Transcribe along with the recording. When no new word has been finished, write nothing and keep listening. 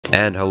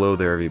And hello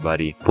there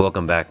everybody,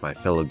 welcome back my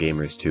fellow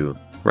gamers to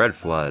Red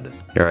Flood.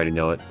 You already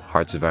know it,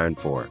 Hearts of Iron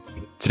 4.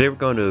 Today we're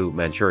going to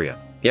Manchuria.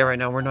 Yeah, right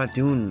now we're not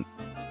doing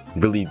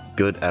really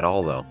good at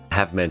all though.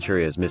 Half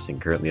Manchuria is missing,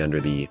 currently under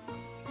the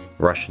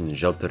Russian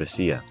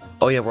Zheltorossia.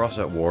 Oh yeah, we're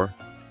also at war,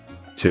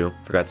 too,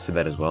 forgot to say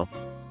that as well.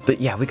 But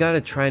yeah, we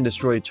gotta try and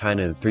destroy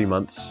China in 3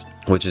 months,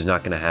 which is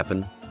not gonna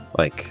happen.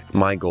 Like,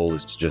 my goal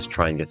is to just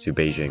try and get to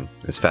Beijing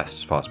as fast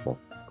as possible,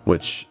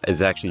 which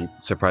is actually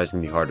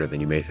surprisingly harder than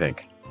you may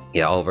think.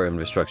 Yeah, all of our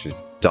infrastructure is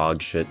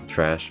dog shit,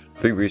 trash.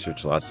 3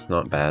 research slots,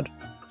 not bad.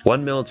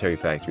 1 military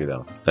factory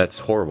though, that's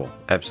horrible,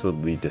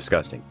 absolutely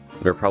disgusting.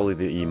 We're probably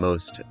the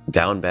most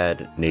down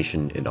bad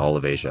nation in all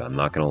of Asia, I'm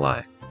not gonna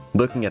lie.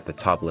 Looking at the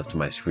top left of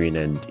my screen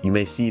and you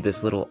may see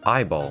this little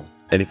eyeball.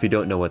 And if you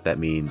don't know what that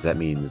means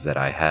that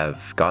I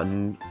have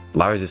gotten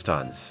La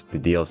Resistance, the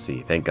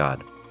DLC, thank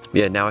God.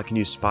 Yeah, now I can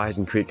use spies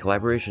and create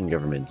collaboration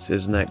governments,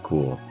 isn't that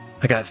cool?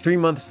 I got 3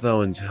 months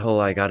though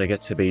until I gotta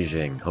get to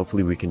Beijing,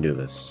 hopefully we can do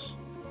this.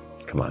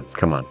 Come on,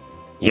 come on.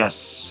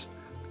 Yes!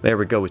 There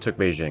we go, we took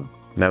Beijing.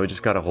 Now we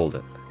just gotta hold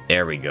it.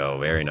 There we go,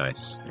 very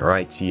nice.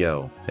 Alright,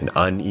 TO. An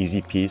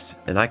uneasy peace,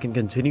 and I can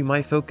continue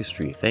my focus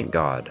tree, thank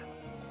God.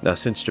 Now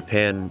since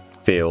Japan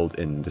failed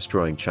in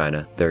destroying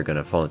China, they're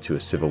gonna fall into a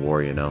civil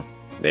war, you know.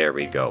 There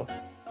we go.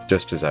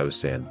 Just as I was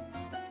saying.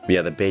 But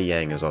yeah, the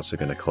Beiyang is also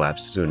gonna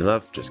collapse soon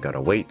enough, just gotta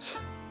wait.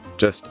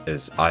 Just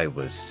as I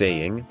was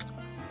saying.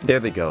 There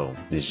they go.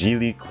 The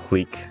Zhili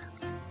Clique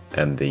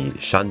and the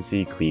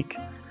Shanxi Clique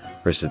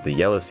versus the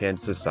Yellow Sand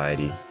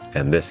Society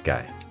and this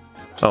guy.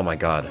 Oh my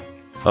god.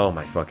 Oh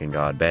my fucking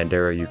god.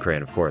 Bandera,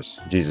 Ukraine, of course.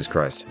 Jesus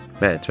Christ.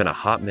 Man, it's been a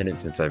hot minute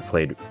since I've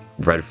played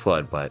Red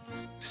Flood, but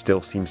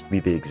still seems to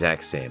be the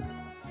exact same.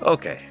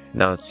 Okay,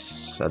 now I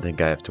think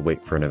I have to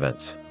wait for an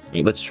event.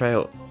 Let's try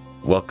out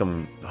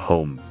Welcome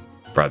Home,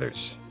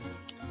 brothers.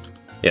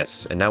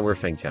 Yes, and now we're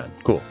Fengtian.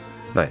 Cool.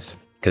 Nice.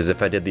 Because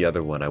if I did the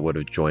other one, I would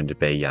have joined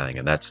Beiyang,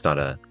 and that's not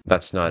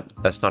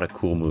a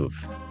cool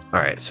move.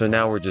 Alright, so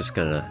now we're just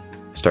gonna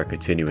start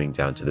continuing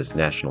down to this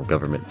national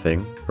government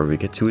thing, where we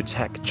get to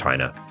attack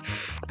China.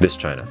 This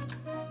China.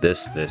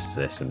 This,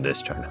 and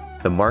this China.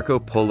 The Marco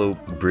Polo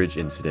Bridge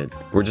incident.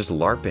 We're just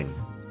LARPing.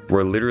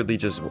 We're literally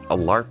just a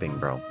LARPing,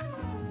 bro.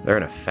 They're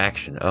in a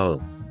faction.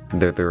 Oh,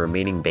 they're the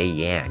remaining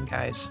Beiyang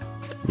guys.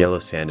 Yellow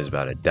Sand is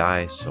about to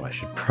die, so I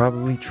should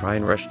probably try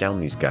and rush down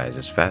these guys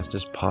as fast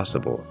as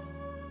possible.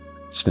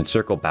 Just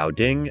encircle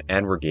Baoding,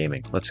 and we're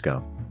gaming. Let's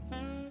go.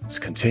 Let's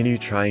continue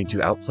trying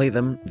to outplay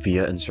them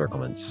via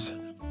encirclements.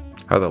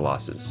 How are the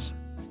losses?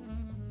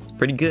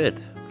 Pretty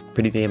good.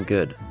 Pretty damn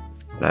good.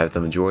 And I have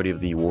the majority of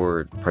the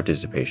war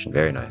participation.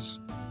 Very nice.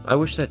 I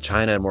wish that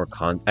China had more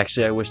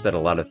Actually, I wish that a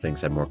lot of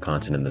things had more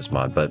content in this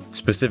mod, but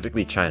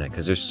specifically China,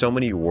 because there's so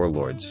many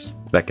warlords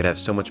that could have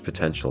so much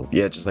potential.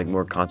 Yeah, just like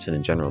more content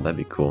in general, that'd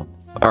be cool.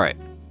 Alright,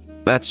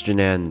 that's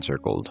Jinan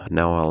encircled.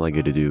 Now all I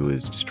gotta do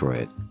is destroy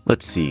it.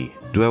 Let's see,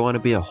 do I want to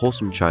be a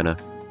wholesome China?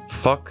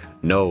 Fuck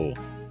no.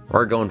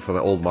 We're going for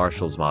the old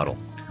Marshall's model.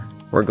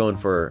 We're going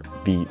for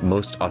the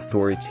most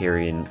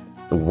authoritarian,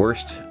 the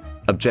worst,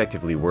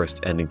 objectively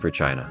worst ending for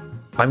China.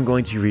 I'm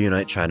going to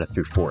reunite China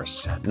through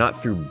force, not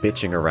through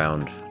bitching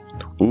around.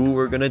 Ooh,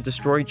 we're gonna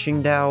destroy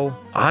Qingdao.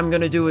 I'm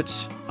gonna do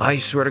it. I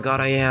swear to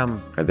God I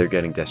am. They're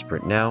getting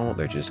desperate now.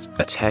 They're just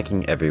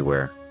attacking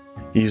everywhere.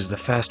 Use the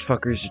fast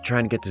fuckers to try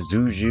and get to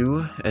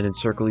Zhuzhou and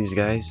encircle these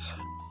guys.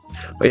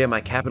 Oh yeah, my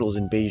capital's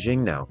in Beijing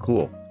now.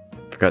 Cool.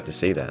 Forgot to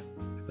say that.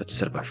 Let's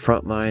set up a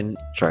front line.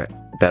 Try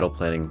battle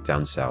planning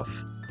down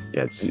south.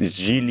 Yeah,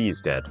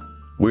 Zhili's dead.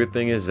 Weird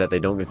thing is that they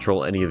don't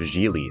control any of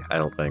Zhili, I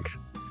don't think.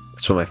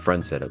 That's what my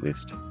friend said, at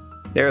least.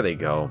 There they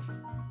go.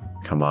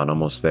 Come on,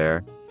 almost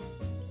there.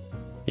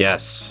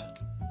 Yes.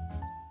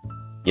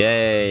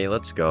 Yay,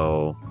 let's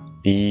go.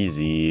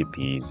 Easy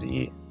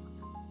peasy.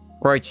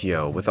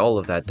 Rightio, with all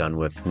of that done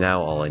with, now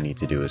all I need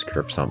to do is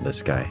curb stomp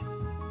this guy.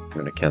 I'm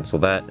gonna cancel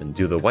that and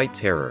do the White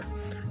Terror.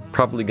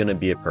 Probably gonna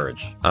be a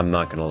purge, I'm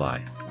not gonna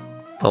lie.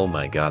 Oh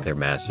my god, they're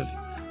massive.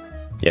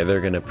 Yeah,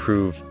 they're gonna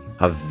prove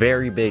a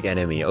very big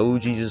enemy. Oh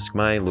Jesus,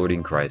 my Lord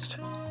in Christ.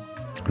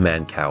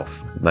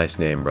 Mankauf. Nice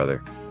name,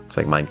 brother. It's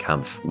like Mein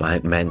Kampf.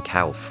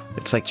 Mankauf.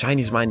 It's like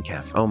Chinese Mein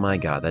Kampf. Oh my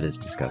god, that is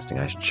disgusting.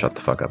 I should shut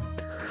the fuck up.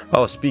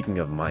 Oh, speaking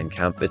of Mein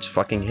Kampf, it's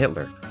fucking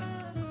Hitler.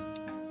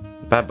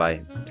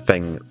 Bye-bye.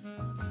 Feng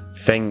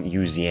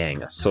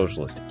Yuxiang, a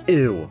socialist.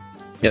 Ew.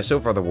 Yeah, so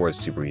far the war is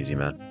super easy,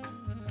 man.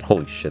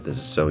 Holy shit, this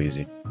is so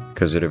easy.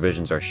 Because their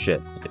divisions are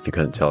shit, if you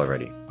couldn't tell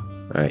already.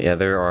 Alright, yeah,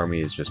 their army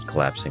is just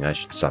collapsing. I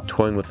should stop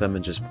toying with them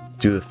and just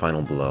do the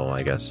final blow,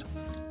 I guess.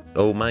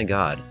 Oh my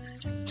god.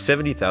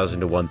 70,000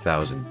 to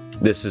 1,000.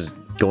 This is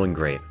going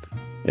great.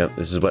 Yep,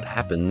 this is what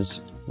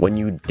happens when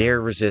you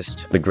dare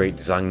resist the great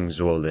Zhang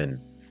Zuolin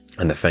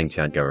and the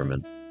Fengtian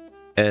government.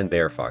 And they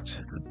are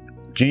fucked.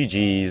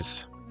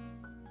 GG's.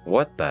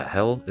 What the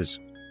hell is...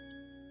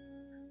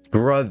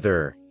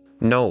 Brother.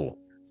 No.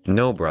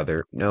 No,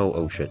 brother. No,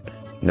 oh shit.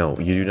 No,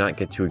 you do not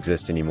get to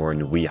exist anymore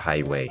in Wei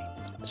Highway.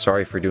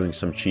 Sorry for doing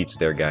some cheats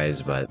there,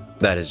 guys, but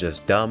that is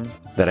just dumb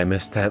that I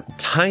missed that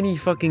tiny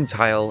fucking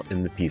tile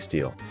in the peace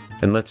deal.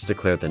 And let's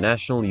declare the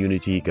national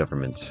unity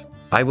government.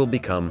 I will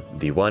become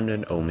the one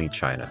and only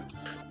China.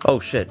 Oh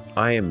shit,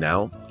 I am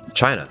now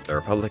China, the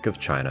Republic of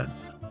China.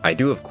 I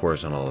do have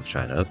cores on all of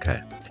China,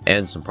 okay.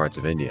 And some parts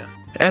of India.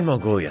 And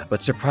Mongolia,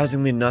 but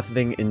surprisingly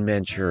nothing in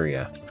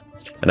Manchuria.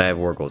 And I have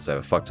war goals, I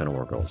have a fuck ton of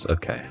war goals,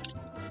 okay.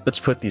 Let's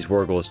put these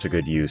war goals to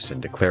good use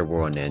and declare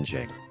war on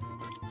Nanjing.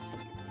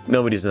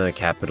 Nobody's in the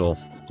capital,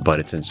 but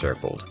it's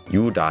encircled.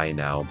 You die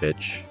now,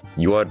 bitch.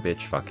 You are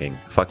bitch fucking.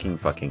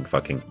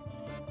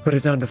 Put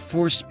it down to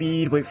 4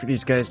 speed, wait for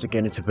these guys to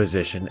get into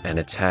position, and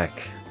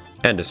attack.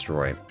 And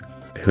destroy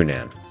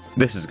Hunan.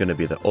 This is gonna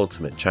be the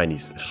ultimate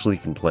Chinese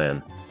sleeping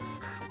plan.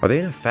 Are they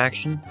in a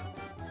faction?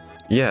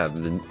 Yeah,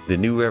 the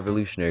new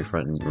Revolutionary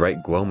Front,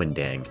 right,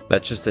 Guomindang.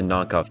 That's just the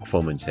knockoff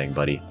Kuomintang,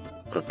 buddy.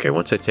 Okay,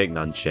 once I take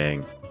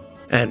Nanchang,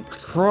 and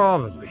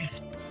probably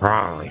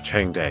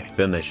Chengde,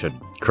 then they should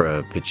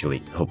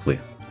capitulate, hopefully.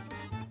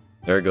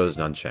 There goes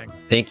Nanchang.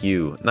 Thank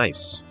you,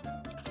 nice.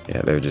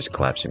 Yeah, they're just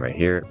collapsing right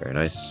here, very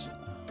nice.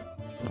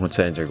 Once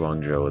I enter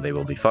Guangzhou, they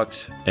will be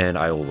fucked, and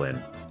I will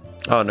win.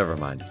 Oh, never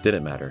mind,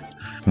 didn't matter.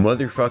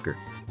 Motherfucker,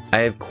 I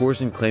have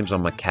cores and claims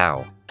on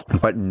Macau,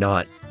 but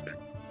not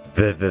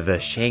the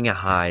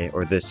Shanghai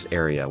or this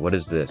area. What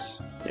is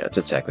this? Yeah, let's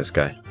attack this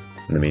guy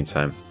in the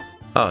meantime.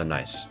 Oh,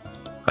 nice.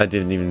 I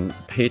didn't even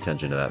pay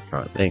attention to that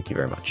front. Thank you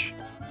very much.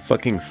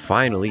 Fucking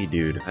finally,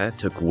 dude. That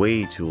took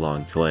way too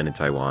long to land in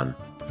Taiwan.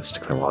 Let's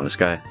declare war on this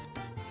guy.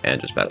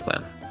 And just battle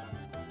plan.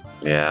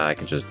 Yeah, I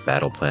can just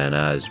battle plan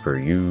as per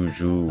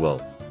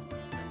usual.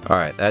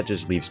 Alright, that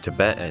just leaves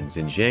Tibet and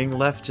Xinjiang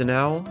left to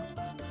now.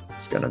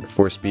 It's got under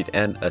 4 speed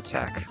and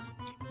attack.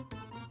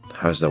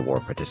 How's the war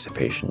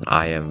participation?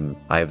 I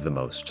have the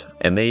most.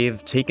 And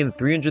they've taken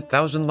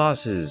 300,000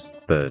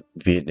 losses. The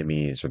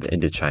Vietnamese or the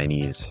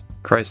Indochinese.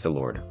 Christ the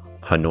Lord.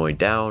 Hanoi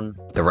down,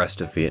 the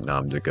rest of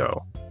Vietnam to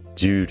go.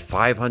 Dude,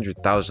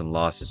 500,000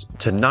 losses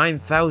to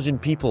 9,000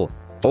 people.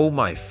 Oh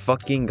my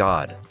fucking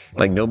god.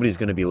 Like nobody's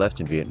gonna be left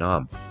in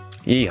Vietnam.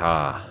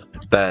 Yeehaw.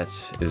 That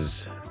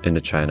is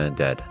Indochina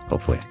dead,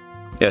 hopefully.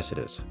 Yes, it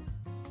is.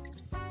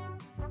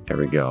 There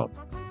we go.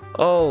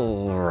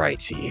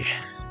 Alrighty.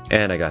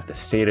 And I got the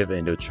state of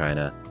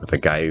Indochina with a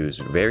guy who's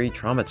very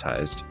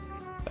traumatized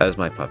as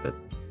my puppet.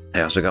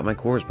 I also got my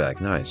cores back,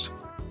 nice.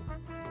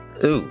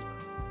 Ooh.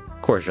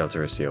 Core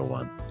shelter is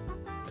CO1.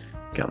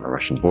 Got my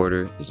Russian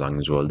border.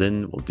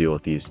 Zhangzhuolin will deal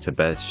with these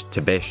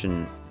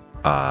Tibetan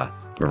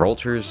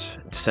revolters,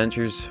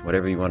 dissenters,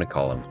 whatever you want to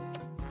call them.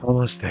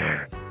 Almost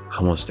there.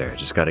 Almost there.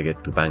 Just gotta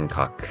get to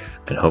Bangkok,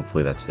 and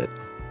hopefully that's it.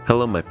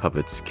 Hello, my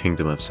puppets,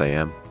 Kingdom of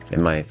Siam,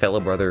 and my fellow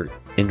brother,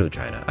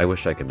 Indochina. I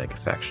wish I could make a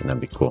faction.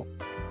 That'd be cool.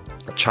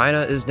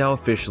 China is now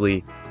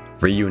officially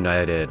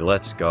reunited.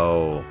 Let's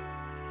go.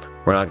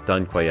 We're not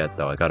done quite yet,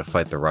 though. I gotta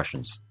fight the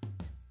Russians.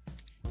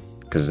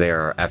 Because they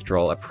are, after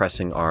all,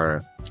 oppressing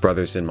our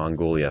brothers in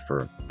Mongolia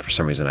for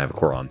some reason I have a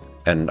core on.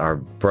 And our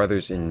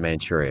brothers in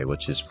Manchuria,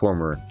 which is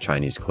former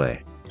Chinese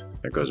clay.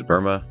 There goes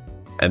Burma.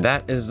 And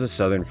that is the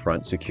southern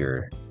front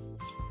secured.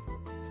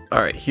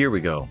 Alright, here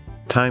we go.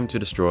 Time to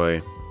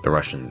destroy the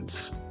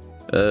Russians.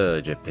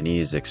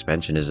 Japanese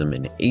expansionism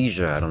in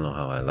Asia. I don't know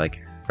how I like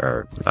it.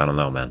 Or, I don't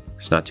know, man.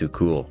 It's not too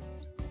cool.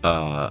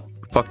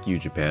 Fuck you,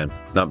 Japan.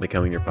 Not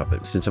becoming your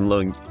puppet. Since I'm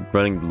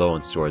running low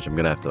on storage, I'm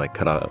gonna have to, like,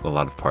 cut out a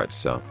lot of parts,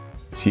 so...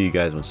 See you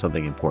guys when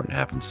something important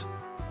happens.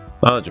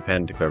 Oh,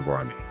 Japan declared war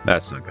on me.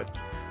 That's not good.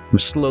 I'm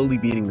slowly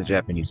beating the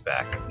Japanese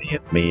back. They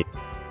have made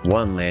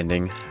one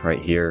landing right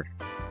here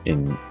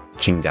in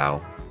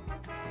Qingdao,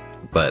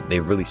 but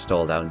they've really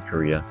stalled out in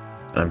Korea,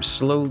 and I'm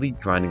slowly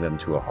grinding them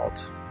to a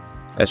halt.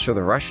 As for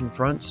the Russian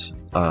front,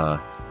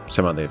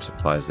 somehow they have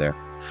supplies there.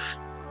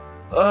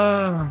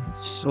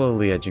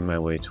 Slowly edging my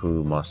way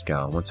to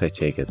Moscow. Once I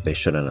take it, they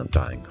should end up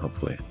dying,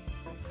 hopefully.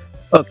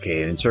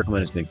 Okay, the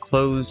encirclement has been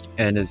closed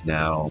and is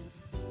now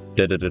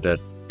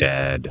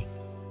dead.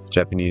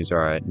 Japanese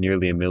are at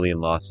nearly 1 million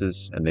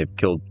losses, and they've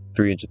killed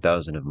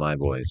 300,000 of my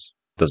boys.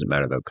 Doesn't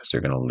matter though, because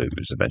they're gonna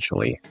lose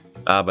eventually.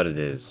 But it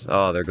is.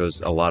 Oh, there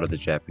goes a lot of the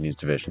Japanese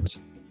divisions.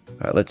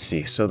 Alright, let's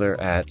see. So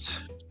they're at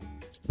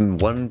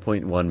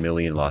 1.1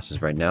 million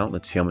losses right now.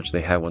 Let's see how much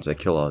they have once I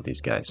kill all of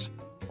these guys.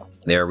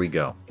 There we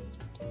go.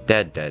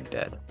 Dead.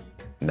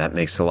 And that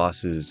makes the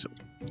losses...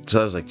 So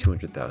that was like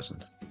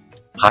 200,000.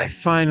 I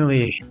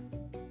finally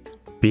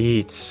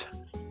beat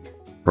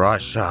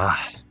Russia.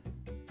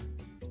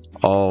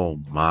 Oh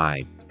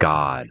my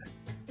god.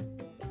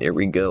 There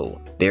we go.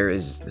 There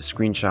is the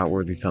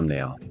screenshot-worthy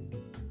thumbnail.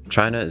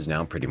 China is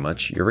now pretty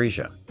much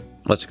Eurasia.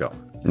 Let's go.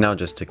 Now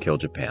just to kill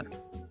Japan.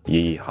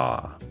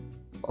 Yeehaw.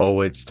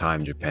 Oh, it's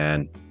time,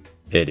 Japan.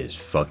 It is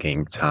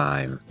fucking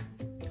time.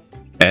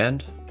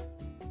 And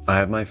I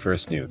have my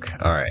first nuke.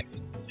 Alright.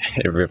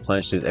 It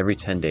replenishes every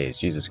 10 days.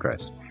 Jesus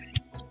Christ.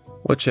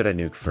 What should I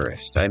nuke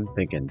first? I'm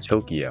thinking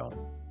Tokyo.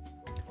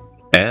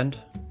 And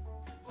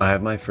I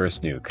have my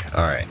first nuke.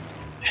 Alright.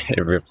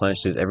 It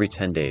replenishes every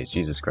 10 days.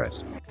 Jesus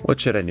Christ. What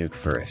should I nuke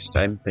first?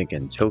 I'm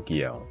thinking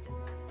Tokyo.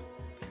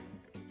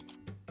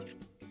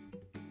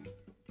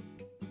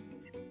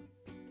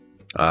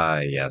 Ah,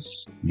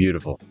 yes.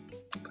 Beautiful.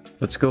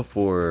 Let's go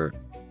for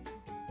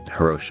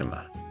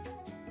Hiroshima.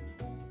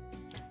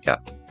 Yeah.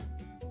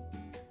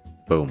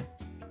 Boom.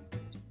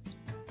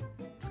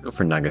 Let's go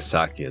for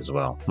Nagasaki as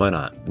well. Why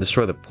not?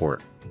 Destroy the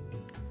port.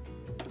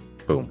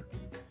 Boom.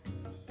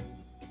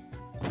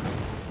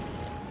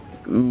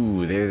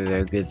 Ooh,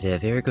 there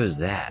goes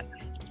that.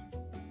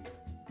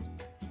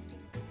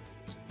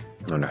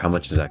 I wonder how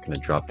much is that going to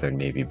drop their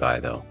navy by,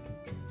 though.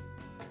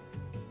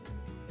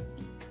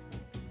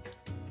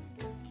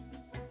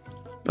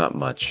 Not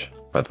much,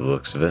 by the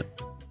looks of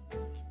it.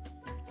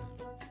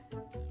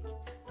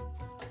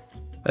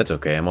 That's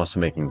okay. I'm also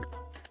making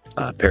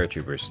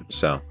paratroopers,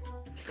 so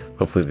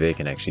hopefully they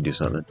can actually do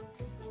something.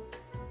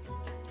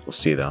 We'll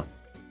see, though.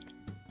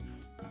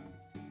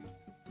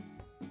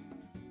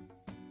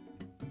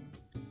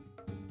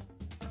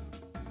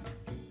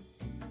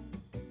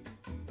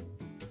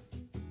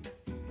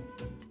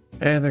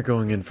 And they're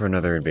going in for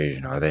another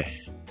invasion, are they?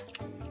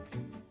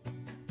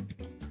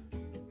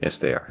 Yes,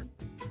 they are.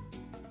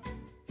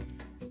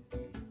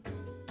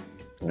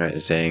 Alright,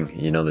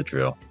 Zhang, you know the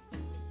drill.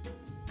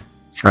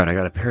 Alright, I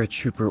got a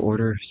paratrooper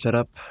order set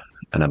up,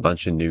 and a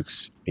bunch of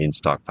nukes being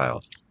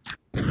stockpiled.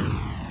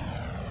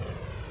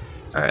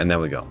 Alright, and there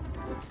we go.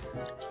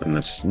 And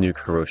let's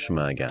nuke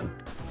Hiroshima again.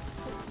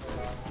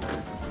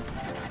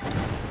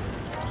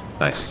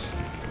 Nice.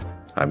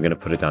 I'm gonna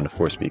put it down to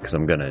 4 speed because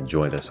I'm gonna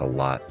enjoy this a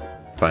lot.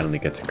 Finally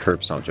get to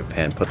curb stomp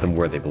Japan, put them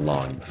where they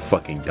belong, the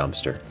fucking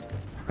dumpster.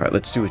 Alright,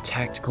 let's do a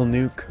tactical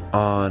nuke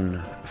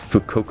on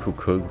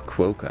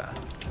Fukuoka.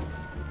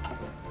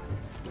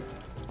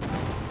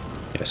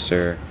 Yes,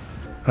 sir.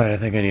 Alright, I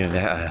think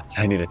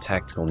I need a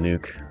tactical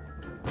nuke.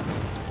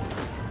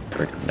 There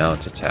we go, now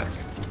it's attack.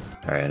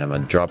 Alright, and I'm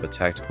gonna drop a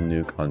tactical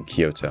nuke on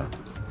Kyoto.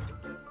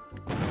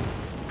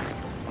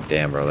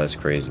 Damn, bro, that's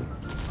crazy.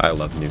 I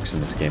love nukes in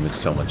this game, it's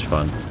so much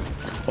fun.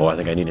 Oh, I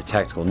think I need a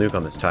tactical nuke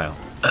on this tile.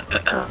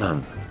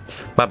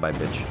 Bye-bye,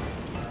 bitch.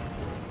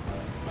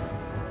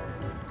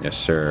 Yes,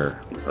 sir.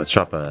 Let's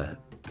drop a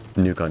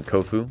nuke on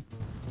Kofu.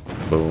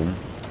 Boom.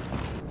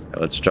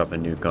 Let's drop a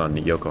nuke on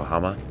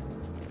Yokohama.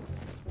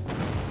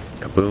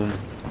 Kaboom.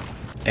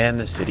 And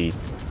the city,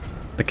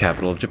 the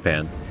capital of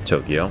Japan,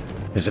 Tokyo,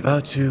 is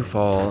about to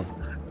fall.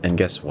 And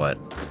guess what?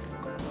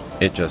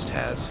 It just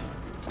has.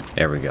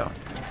 There we go.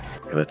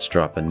 Let's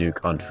drop a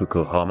nuke on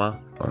Fukuoka,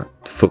 or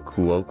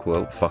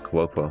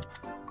Fukuoka.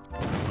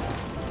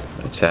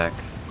 Attack.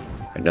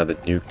 Another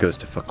nuke goes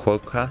to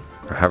Fukuoka,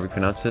 or however you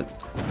pronounce it.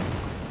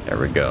 There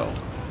we go.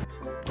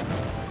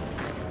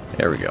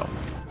 There we go.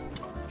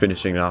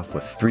 Finishing off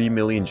with 3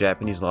 million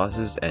Japanese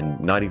losses and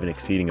not even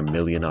exceeding 1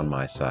 million on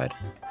my side.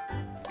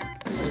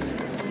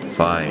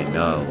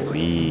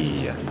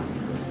 Finally.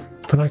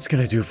 But that's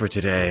gonna do for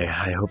today.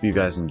 I hope you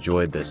guys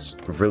enjoyed this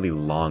really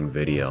long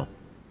video.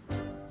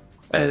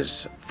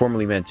 As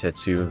formerly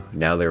Mantetsu,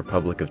 now the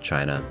Republic of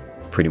China,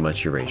 pretty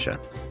much Eurasia.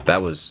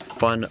 That was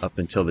fun up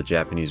until the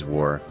Japanese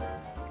War,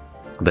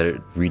 but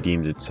it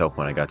redeemed itself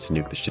when I got to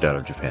nuke the shit out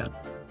of Japan.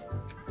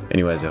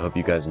 Anyways, I hope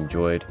you guys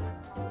enjoyed,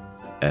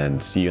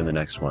 and see you in the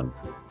next one.